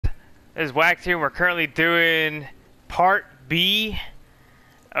This is Wax here. We're currently doing part B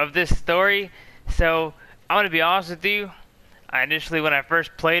of this story. So, I'm going to be honest with you. Initially, when I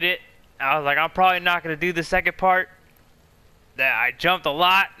first played it, I was like, I'm probably not going to do the second part. That I jumped a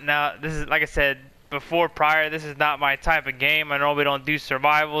lot. Now, this is, like I said before prior, this is not my type of game. I normally don't do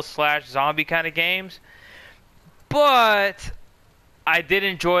survival / zombie kind of games. But, I did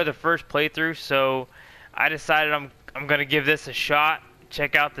enjoy the first playthrough, so I decided I'm going to give this a shot.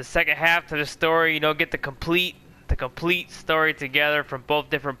 Check out the second half to the story, get the complete story together from both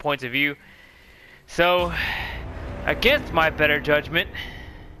different points of view. So, against my better judgment.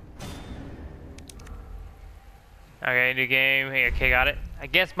 Okay, new game. Okay, got it.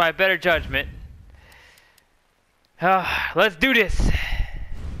 Against my better judgment. Let's do this.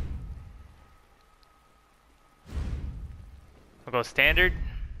 We'll go standard.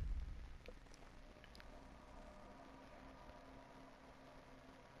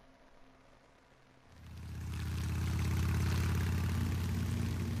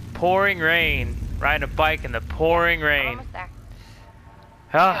 Pouring rain. Riding a bike in the pouring rain. Almost there.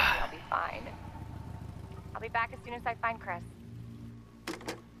 Ah. I'll be fine. I'll be back as soon as I find Chris.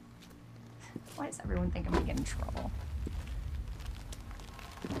 Why does everyone think I'm gonna get in trouble?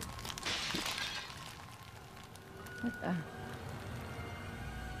 What the?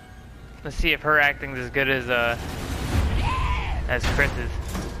 Let's see if her acting's as good as Chris's.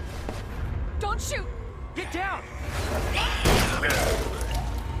 Don't shoot! Get down!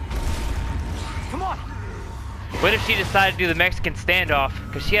 Come on! What if she decided to do the Mexican standoff?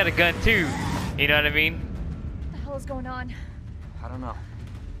 Because she had a gun too. You know what I mean? What the hell is going on? I don't know.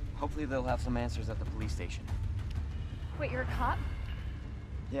 Hopefully they'll have some answers at the police station. Wait, you're a cop?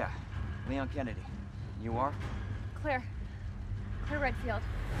 Yeah, Leon Kennedy. You are? Claire Redfield.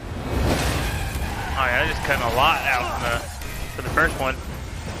 Oh yeah, they're just cutting a lot out for the first one.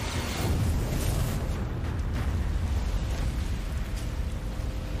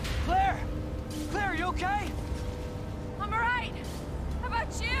 Claire! Claire, are you okay? I'm alright! How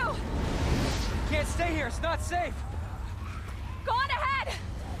about you? Can't stay here, it's not safe! Go on ahead!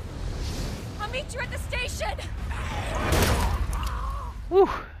 I'll meet you at the station! Whew.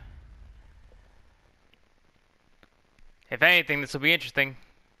 If anything, this will be interesting.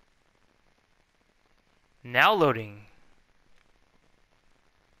 Now loading.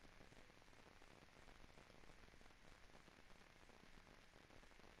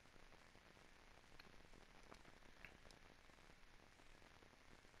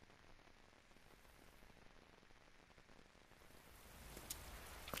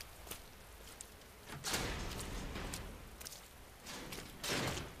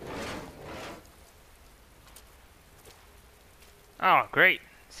 Oh, great.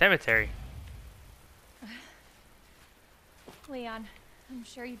 Cemetery. Leon, I'm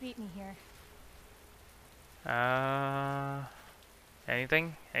sure you beat me here.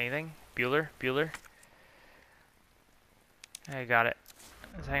 Anything? Anything? Bueller? I got it.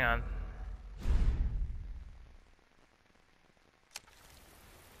 Just hang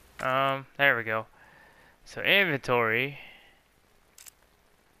on. There we go. So inventory.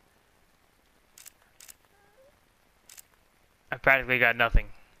 I practically got nothing.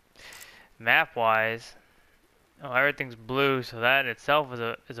 Map-wise, oh, everything's blue, so that in itself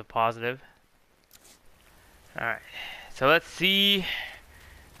is a positive. All right, so let's see.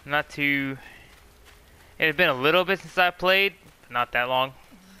 Not too. It had been a little bit since I played, but not that long.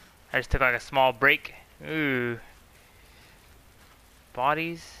 I just took like a small break. Ooh.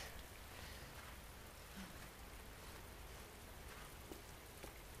 Bodies.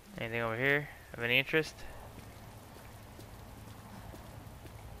 Anything over here of any interest?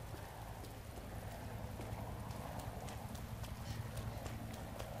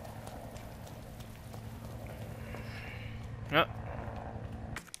 Nope.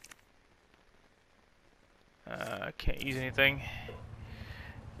 Can't use anything.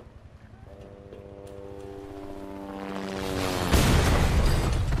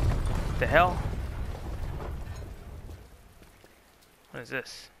 What the hell? What is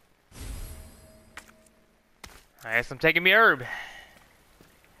this? I guess I'm taking me herb. A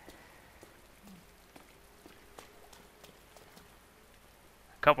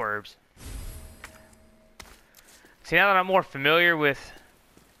couple herbs. See, now that I'm more familiar with...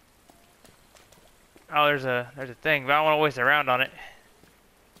 Oh, there's a thing, but I don't want to waste a round on it.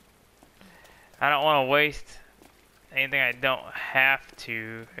 I don't want to waste anything I don't have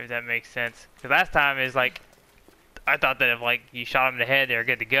to, if that makes sense. Because last time is like... I thought that if like you shot them in the head, they were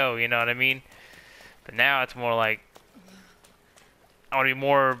good to go, you know what I mean? But now it's more like... I want to be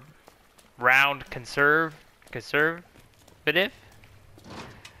more round conservative.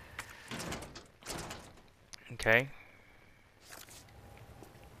 Okay.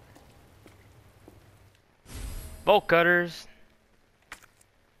 Bolt cutters.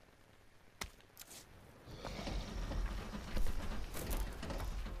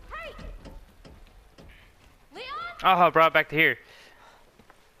 Hey! Leon? Oh, I brought it back to here.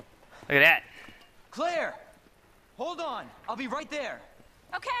 Look at that. Claire! Hold on. I'll be right there.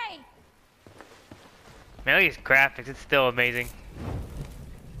 Okay. Man, look at these graphics. It's still amazing.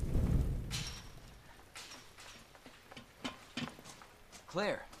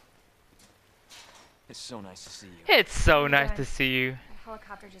 Claire. It's so nice to see you. It's so nice Yeah. to see you. The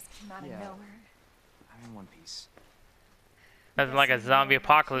helicopter just came out of Yeah. nowhere. I'm in one piece. Nothing like a Guessing zombie you have a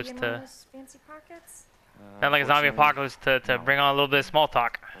apocalypse key in one of to... those fancy pockets? Not like a zombie Unfortunately, apocalypse to no. bring on a little bit of small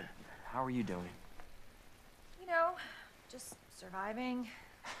talk. But how are you doing? You know, just surviving.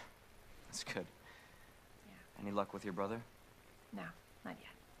 That's good. Yeah. Any luck with your brother? No, not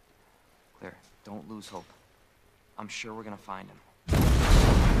yet. Claire, don't lose hope. I'm sure we're gonna find him.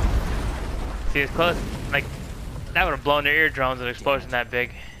 See, it's close. Like, that would have blown their eardrums with an explosion that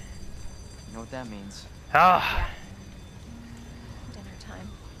big. You know what that means? Ah, Dinner time.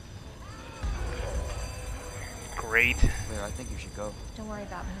 great. Claire, I think you should go. Don't worry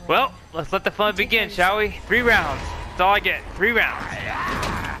about me. Well, Leon. let's let the fun Take begin, care of shall we? 3 rounds. That's all I get. 3 rounds.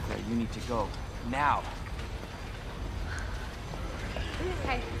 Claire, you need to go. Now!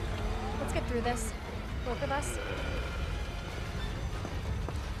 Okay, let's get through this. Both of us.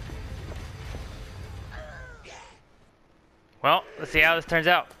 Well, let's see how this turns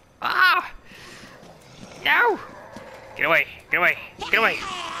out. Ah! No! Get away! Get away! Get away!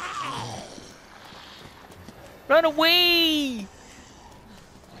 Run away!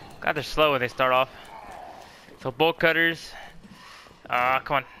 God, they're slow when they start off. So bolt cutters. Come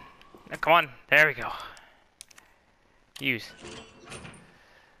on. Come on. There we go. Use.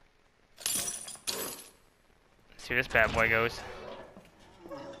 Let's see where this bad boy goes.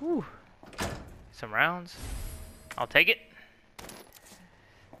 Whew. Some rounds. I'll take it.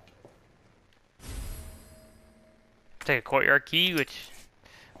 Take a courtyard key, which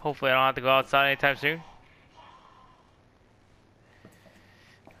hopefully I don't have to go outside anytime soon.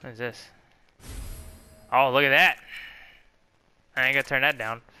 What is this? Oh, look at that. I ain't gonna turn that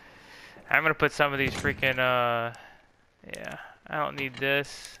down. I'm gonna put some of these freaking, yeah. I don't need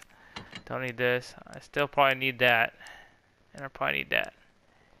this. Don't need this. I still probably need that. And I probably need that.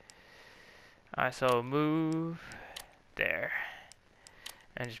 Alright, so move there.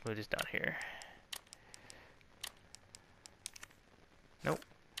 And just move this down here. Nope.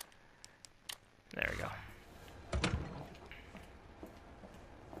 There we go.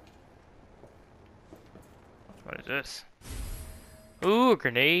 What is this? Ooh, a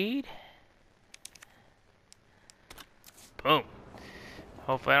grenade. Boom.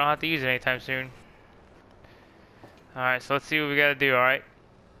 Hopefully I don't have to use it anytime soon. Alright, so let's see what we gotta do, alright?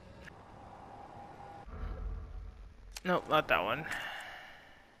 Nope, not that one.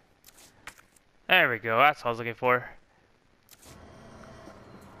 There we go, that's what I was looking for.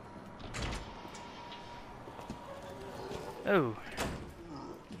 Oh.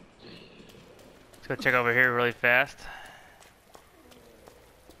 Let's go check over here really fast.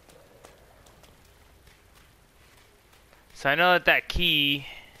 So I know that that key...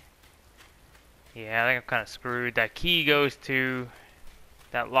 Yeah, I think I'm kind of screwed. That key goes to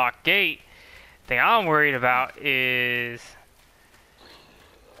that locked gate. The thing I'm worried about is...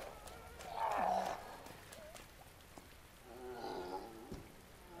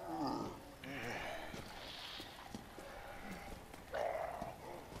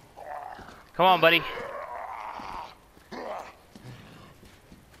 Come on, buddy.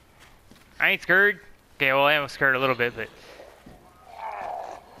 I ain't scared. Okay, well, I am scared a little bit, but...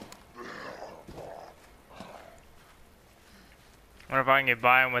 I wonder if I can get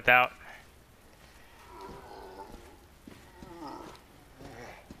by him without...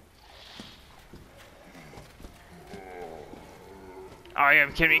 Oh, you gotta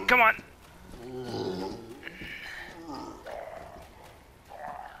be kidding me. Come on!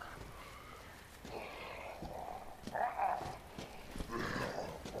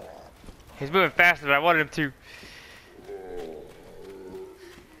 He's moving faster than I wanted him to.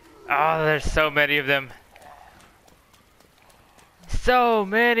 Oh, there's so many of them. So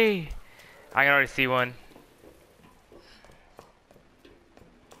many! I can already see one.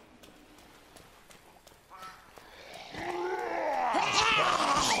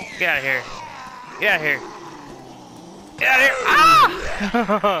 Get out of here. Get out of here. Get out of here.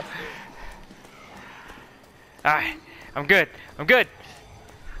 Ah! Alright. I'm good. I'm good.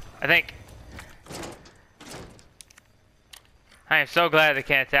 I think. I am so glad they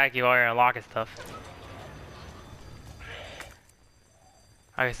can't attack you while you're unlocking stuff.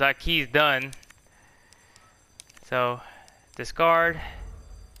 Okay, so that key's done. So, discard.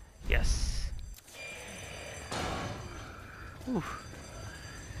 Yes. Whew.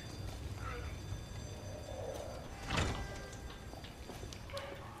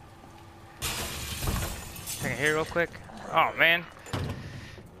 Check it here real quick. Oh man.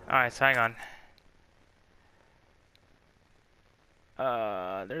 Alright, so hang on.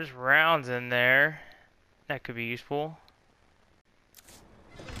 There's rounds in there. That could be useful.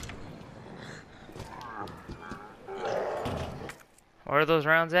 Where are those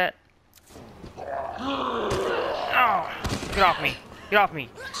rounds at? Oh! Get off me! Get off me!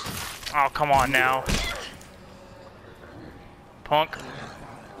 Oh, come on now. Punk.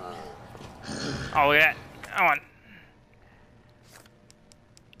 Oh, look at that. Come on.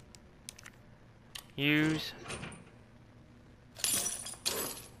 Use.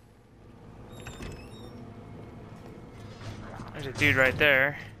 There's a dude right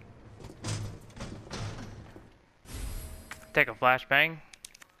there. Take a flashbang.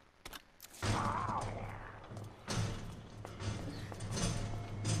 Oh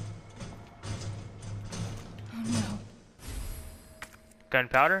no.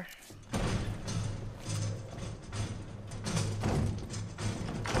 Gunpowder.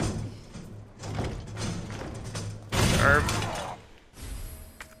 Herb.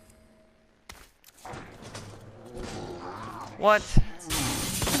 What?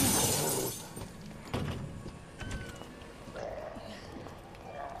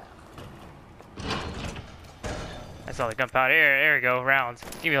 That's all the gunpowder. There we go. Rounds.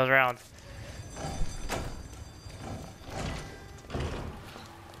 Give me those rounds.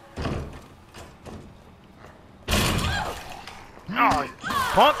 Oh,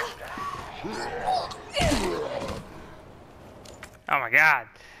 punk! Oh my god.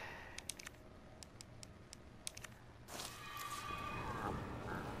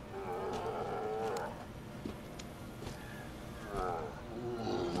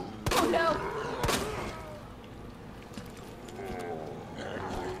 Oh no.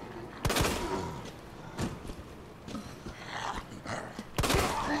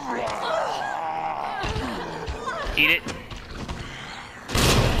 Eat it.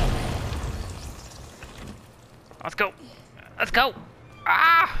 Let's go. Let's go.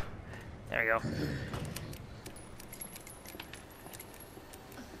 Ah! There we go.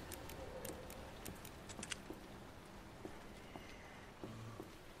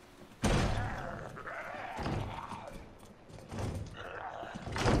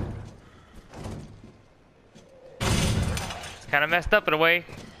 It's kind of messed up in a way.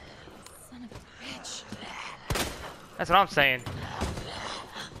 Son of a bitch. That's what I'm saying.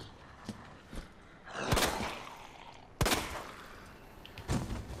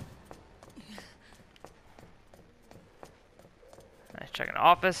 Nice, checking the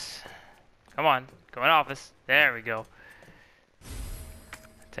office. Come on, go in office. There we go.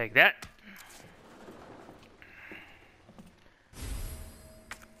 Take that.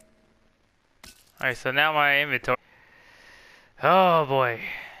 Alright, so now my inventory. Oh boy.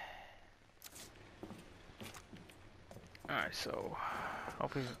 Alright, so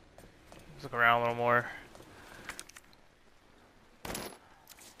hopefully let's look around a little more.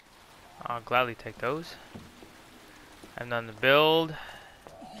 I'll gladly take those. I have none to build.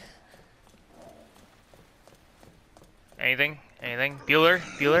 Anything? Anything? Bueller?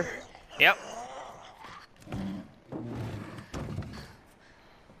 Bueller? Yep.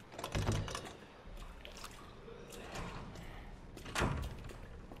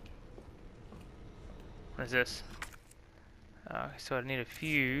 What is this? So I need a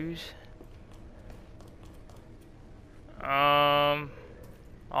fuse.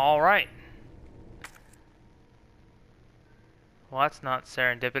 Alright. Well, that's not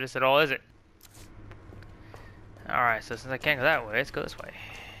serendipitous at all, is it? Alright, so since I can't go that way, let's go this way.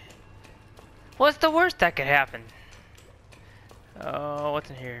 What's the worst that could happen? Oh, what's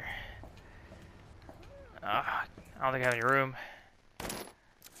in here? I don't think I have any room.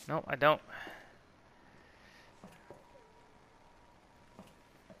 Nope, I don't.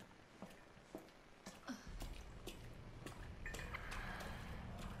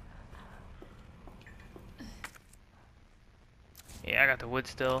 Yeah, I got the wood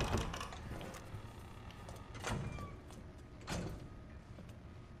still.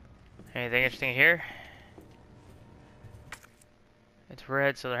 Anything interesting here? It's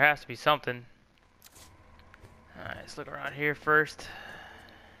red, so there has to be something. Alright, let's look around here first.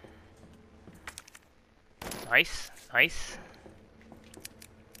 Nice, nice.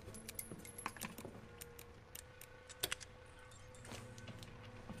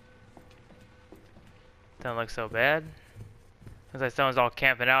 Doesn't look so bad. Looks like someone's all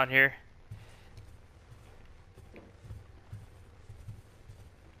camping out here.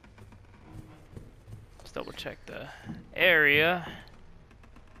 Let's double check the area.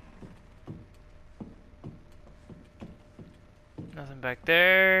 Nothing back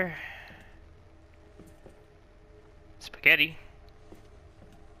there. Spaghetti.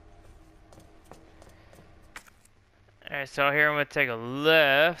 Alright, so here I'm gonna take a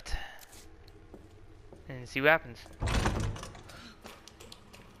left and see what happens.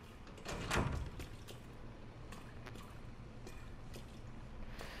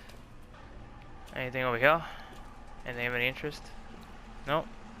 Anything over here? Anything of any interest? Nope.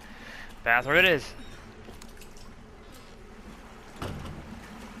 Bathroom it is.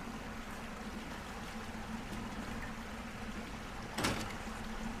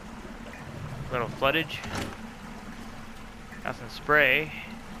 Little floodage. Got some spray.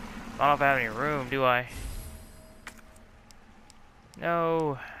 I don't know if I have any room, do I?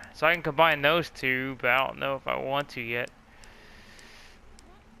 No. So I can combine those two, but I don't know if I want to yet.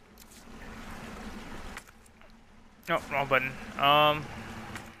 Nope, wrong button.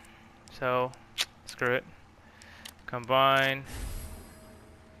 So screw it. Combine.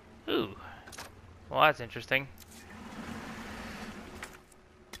 Ooh. Well, that's interesting.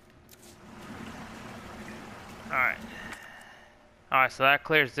 Alright. Alright, so that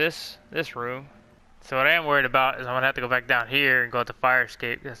clears this room. So what I am worried about is I'm gonna have to go back down here and go out the fire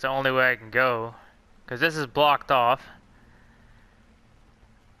escape. That's the only way I can go. Because this is blocked off.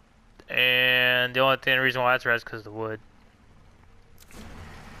 And the reason why that's red is because of the wood.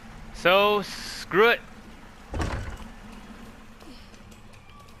 So, screw it.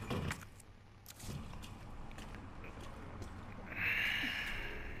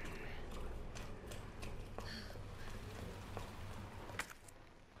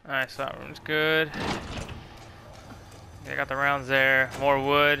 Alright, so that room's good. I got the rounds there. More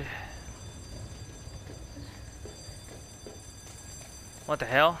wood. What the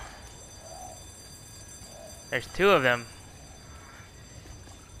hell? There's two of them.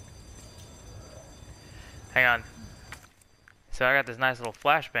 Hang on. So I got this nice little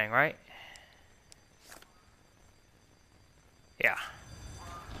flashbang, right? Yeah.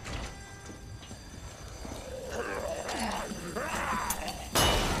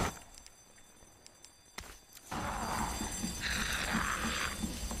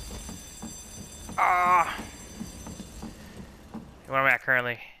 Ah. Where am I at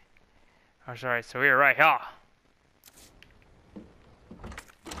currently? Oh, sorry. So we are right here.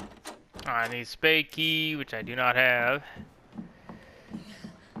 I need spade key, which I do not have.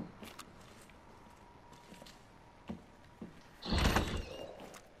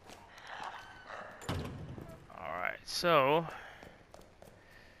 Alright, so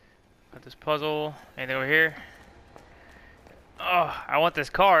got this puzzle. Anything over here? Oh, I want this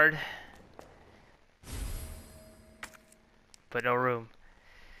card. But no room.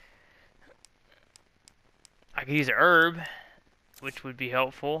 I could use an herb, which would be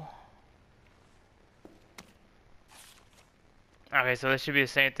helpful. Okay, so this should be the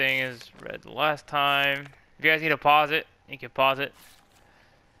same thing as read the last time. If you guys need to pause it, you can pause it.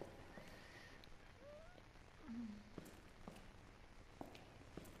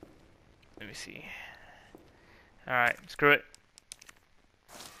 Let me see. Alright, screw it.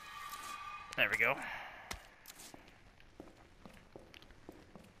 There we go.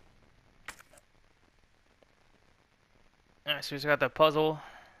 Alright, so we just got that puzzle.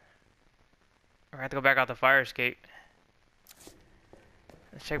 We're gonna have to go back out the fire escape.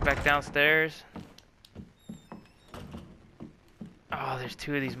 Let's check back downstairs. Oh, there's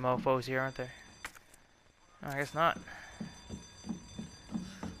two of these mofos here, aren't there? Oh, I guess not.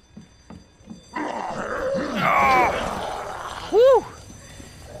 Oh! Woo!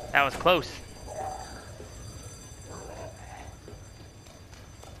 That was close.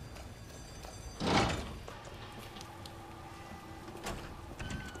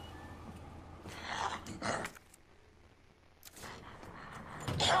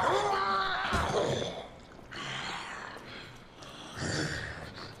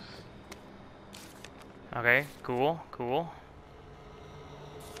 Okay, cool, cool.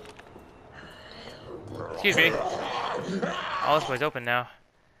 Excuse me. Oh, this way's open now.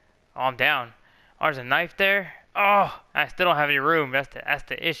 Oh, I'm down. Oh, there's a knife there. Oh, I still don't have any room. That's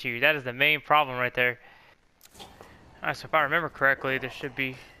the issue. That is the main problem right there. Alright, so if I remember correctly, there should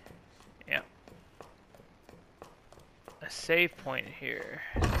be, yeah, a save point here.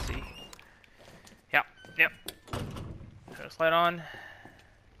 Let's see. Yep. Put this light on.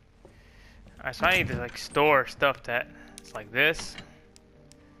 Alright, so I need to like store stuff that's like this.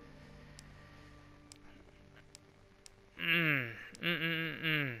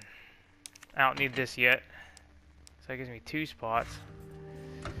 I don't need this yet. So that gives me 2 spots.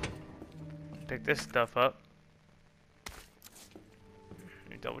 Pick this stuff up.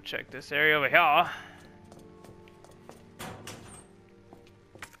 Let me double check this area over here.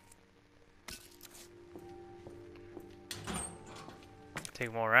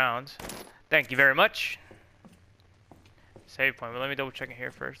 Take more rounds. Thank you very much. Save point, but let me double check in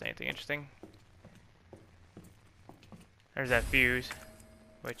here first. Anything interesting? There's that fuse,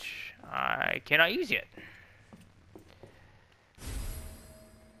 which I cannot use yet.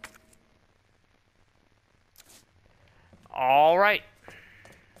 All right.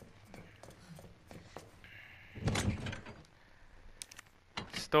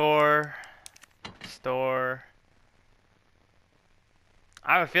 Store.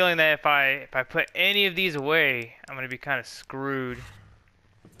 I have a feeling that if I put any of these away, I'm gonna be kind of screwed.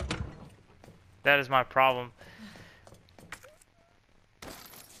 That is my problem.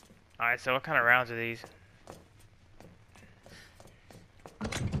 All right, so what kind of rounds are these?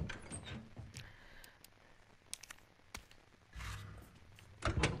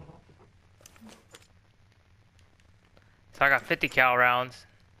 So I got 50 cal rounds,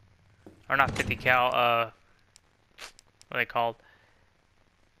 or not 50 cal. What are they called?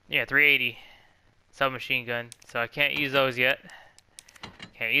 Yeah, 380 submachine gun. So I can't use those yet.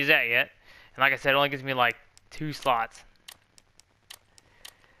 Can't use that yet. And like I said, it only gives me like 2 slots.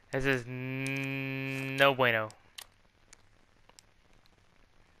 This is no bueno.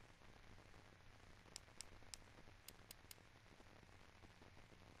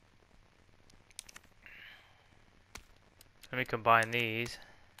 Let me combine these.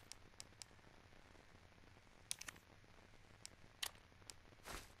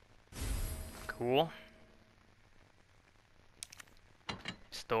 Cool.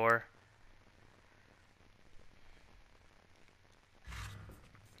 Store.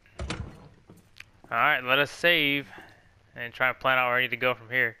 Alright, let us save and try and plan out where I need to go from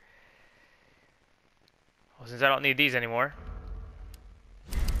here. Well, since I don't need these anymore.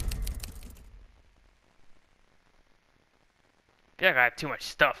 I feel like I have too much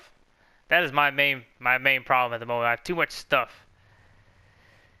stuff. That is my main problem at the moment. I have too much stuff.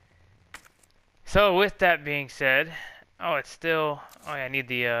 So with that being said, oh, it's still, oh yeah, I need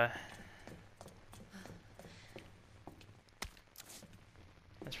the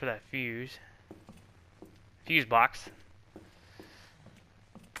that's for that fuse box.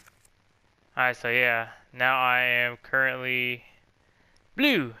 Alright, so yeah, now I am currently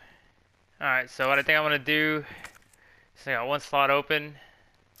blue. Alright, so what I think I'm gonna do is I got 1 slot open.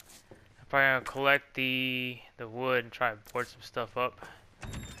 I'm probably gonna collect the wood and try and board some stuff up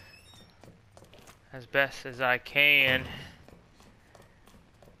as best as I can.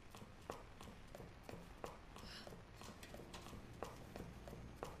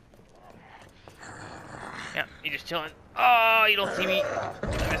 Yeah, you just chilling. Oh, you don't see me. I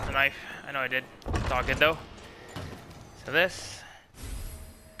missed the knife. I know I did. It's all good though. So this.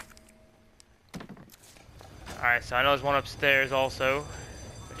 Alright, so I know there's one upstairs also,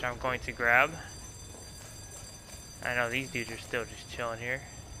 which I'm going to grab. I know these dudes are still just chilling here.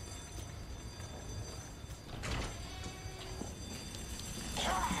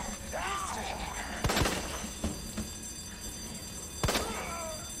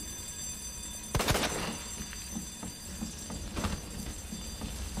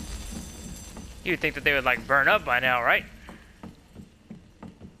 You'd think that they would like burn up by now, right?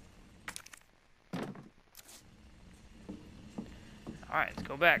 Alright, let's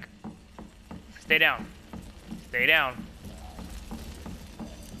go back. Stay down. Stay down.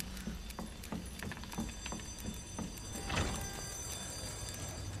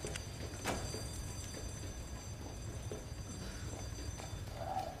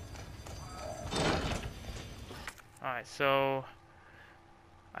 Alright, so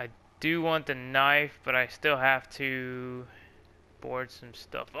I do want the knife, but I still have to board some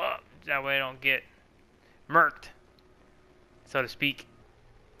stuff up. That way I don't get murked, so to speak.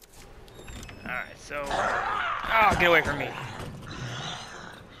 Alright, so... Oh, get away from me.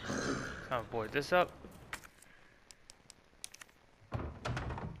 I'll board this up.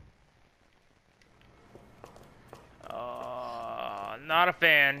 Not a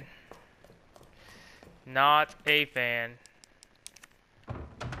fan. Not a fan.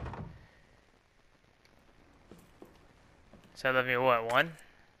 So that left me what, 1?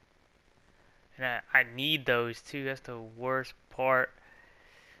 And I need those too. That's the worst part.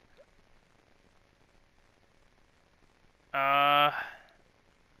 I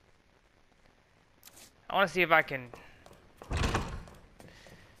want to see if I can.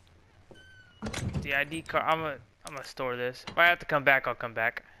 The ID card. I'm gonna store this. If I have to come back, I'll come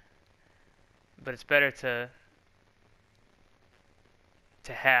back. but it's better to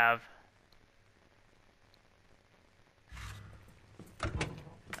have.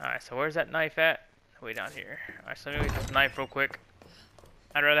 Alright, so where's that knife at? Way down here. Alright, so let me get this knife real quick.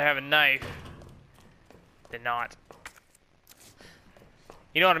 I'd rather have a knife than not.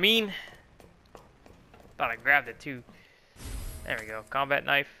 You know what I mean? Thought I grabbed it too. There we go. Combat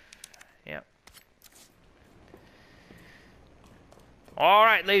knife. Yep.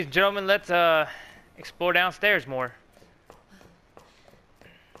 Alright, ladies and gentlemen, let's explore downstairs more.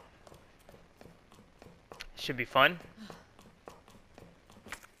 Should be fun.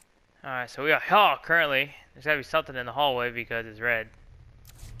 Alright, so we got hall currently. There's gotta be something in the hallway because it's red.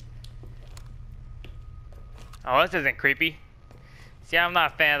 Oh, this isn't creepy. See, I'm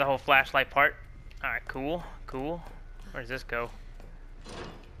not a fan of the whole flashlight part. Alright, cool, cool. Where does this go?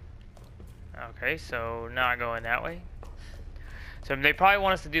 Okay, so not going that way. So they probably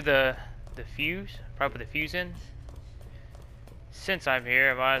want us to do the fuse. Probably put the fuse in. Since I'm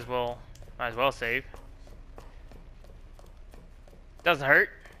here, I might as well save. Doesn't hurt.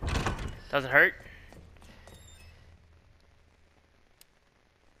 Doesn't hurt.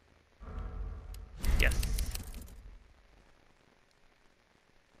 Yes.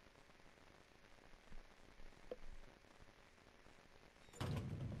 I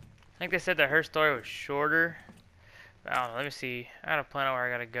think they said that her story was shorter. I don't know, let me see. I gotta plan out where I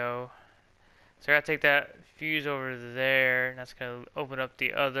gotta go. So I gotta take that fuse over there, and that's gonna open up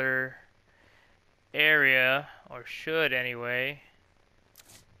the other area, or should anyway.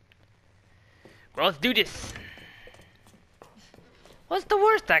 Well, let's do this. What's the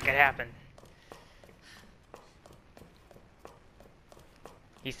worst that could happen?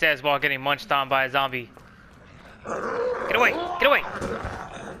 He says while getting munched on by a zombie. Get away! Get away!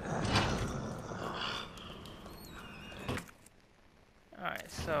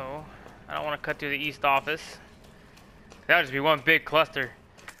 Alright, so I don't want to cut through the east office. That would just be one big cluster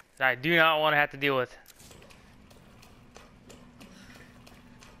that I do not want to have to deal with.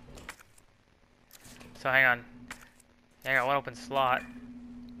 So hang on. I got one open slot.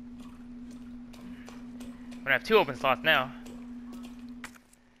 I'm gonna have two open slots now.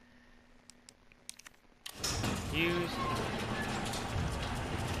 Use.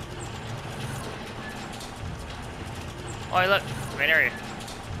 Oh, hey, look, main area.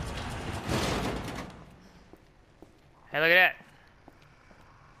 Hey, look at that.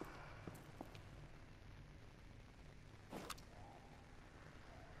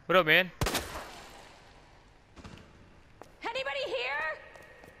 What up, man? Anybody here?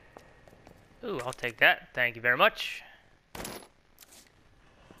 Ooh, I'll take that. Thank you very much.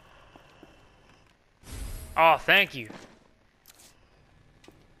 Oh, thank you.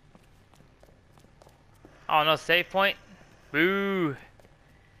 Oh, no save point? Boo.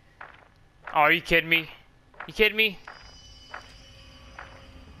 Oh, are you kidding me? You kidding me?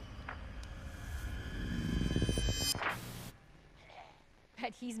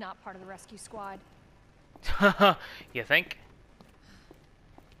 Bet he's not part of the rescue squad. You think?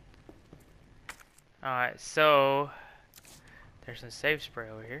 Alright, so there's some save spray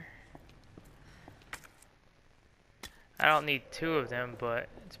over here. I don't need two of them, but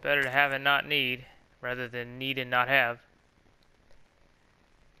it's better to have and not need rather than need and not have.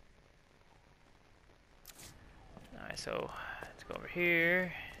 Alright, so let's go over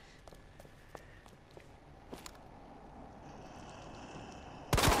here.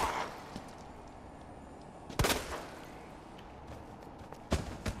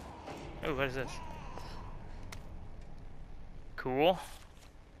 Ooh, what is this? Cool.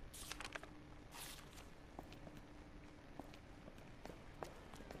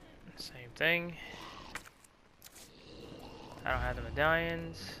 Same thing. I don't have the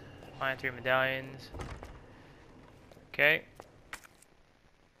medallions. Find 3 medallions. Okay.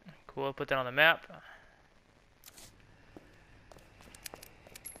 Cool, put that on the map.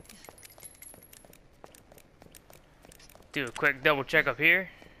 Do a quick double check up here.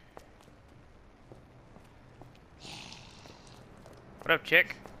 What up,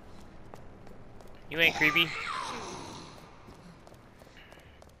 chick? You ain't creepy.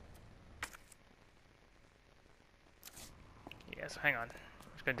 Yes, hang on. I'm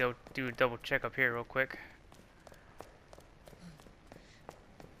just gonna do a double check up here real quick.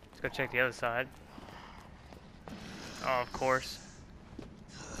 Let's go check the other side. Oh, of course.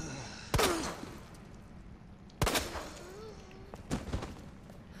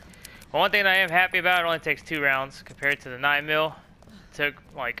 Well, one thing that I am happy about, it only takes 2 rounds compared to the 9mm. Took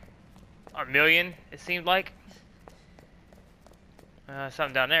like a million, it seemed like.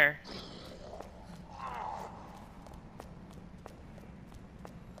 Something down there.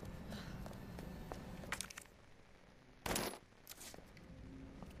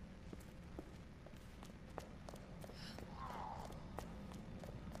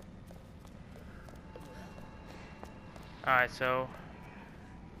 Alright, so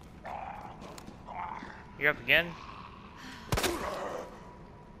you're up again?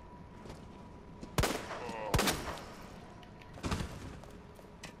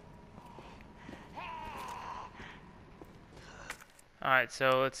 Alright,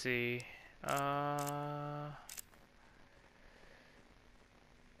 so let's see.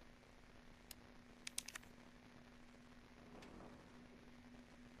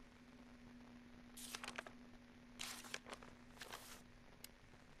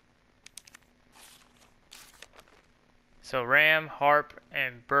 So Ram, Harp,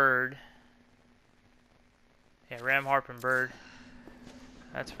 and Bird. Yeah, Ram, Harp, and Bird.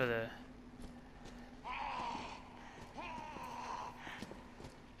 That's for the...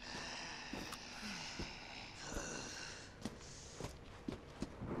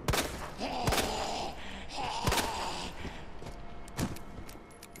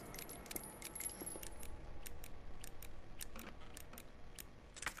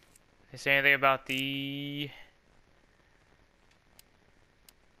 They say anything about the...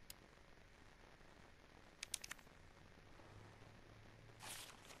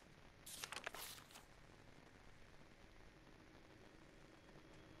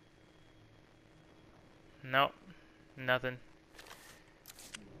 Nope, nothing.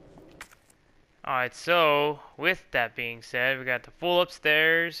 Alright, so with that being said, we got the full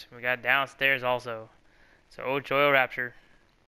upstairs, we got downstairs also. So, oh, Joy Rapture.